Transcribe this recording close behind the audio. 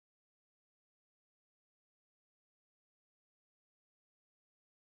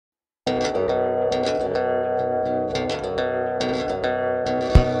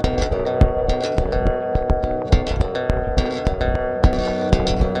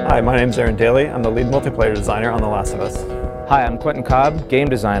Hi, my name is Aaron Daly. I'm the lead multiplayer designer on The Last of Us. Hi, I'm Quentin Cobb, game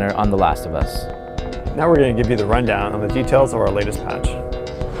designer on The Last of Us. Now we're going to give you the rundown on the details of our latest patch.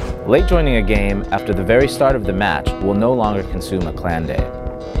 Late joining a game after the very start of the match will no longer consume a clan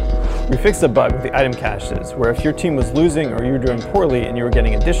day. We fixed a bug with the item caches, where if your team was losing or you were doing poorly and you were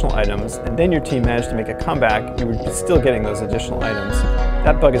getting additional items, and then your team managed to make a comeback, you were still getting those additional items.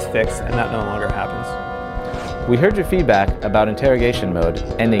 That bug is fixed and that no longer happens. We heard your feedback about interrogation mode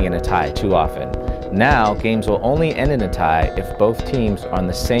ending in a tie too often. Now, games will only end in a tie if both teams are on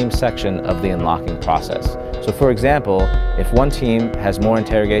the same section of the unlocking process. So for example, if one team has more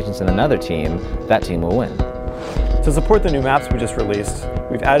interrogations than another team, that team will win. To support the new maps we just released,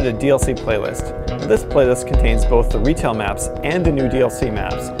 we've added a DLC playlist. Now, this playlist contains both the retail maps and the new DLC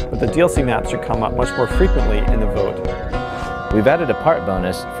maps, but the DLC maps should come up much more frequently in the vote. We've added a part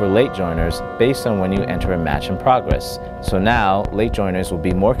bonus for late joiners based on when you enter a match in progress. So now, late joiners will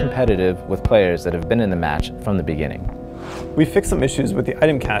be more competitive with players that have been in the match from the beginning. We fixed some issues with the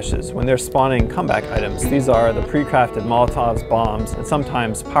item caches when they're spawning comeback items. These are the pre-crafted Molotovs, bombs, and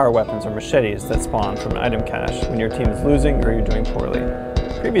sometimes power weapons or machetes that spawn from an item cache when your team is losing or you're doing poorly.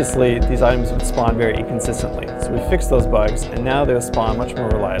 Previously, these items would spawn very inconsistently, so we fixed those bugs and now they'll spawn much more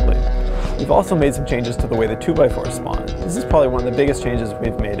reliably. We've also made some changes to the way the 2x4s spawn. This is probably one of the biggest changes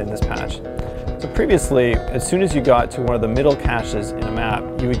we've made in this patch. So previously, as soon as you got to one of the middle caches in a map,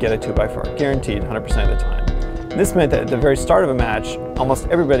 you would get a 2x4, guaranteed 100% of the time. This meant that at the very start of a match, almost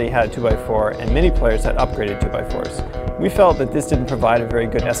everybody had a 2x4 and many players had upgraded 2x4s. We felt that this didn't provide a very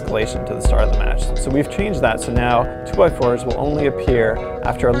good escalation to the start of the match, so we've changed that so now 2x4s will only appear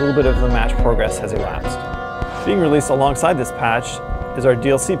after a little bit of the match progress has elapsed. Being released alongside this patch is our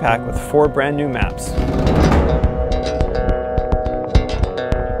DLC pack with 4 brand new maps.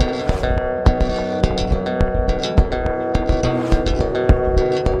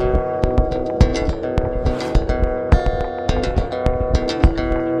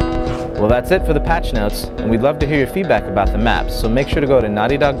 Well, that's it for the patch notes, and we'd love to hear your feedback about the maps, so make sure to go to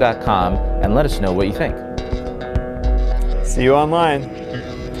naughtydog.com and let us know what you think. See you online.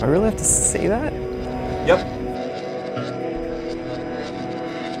 Do I really have to say that? Yep.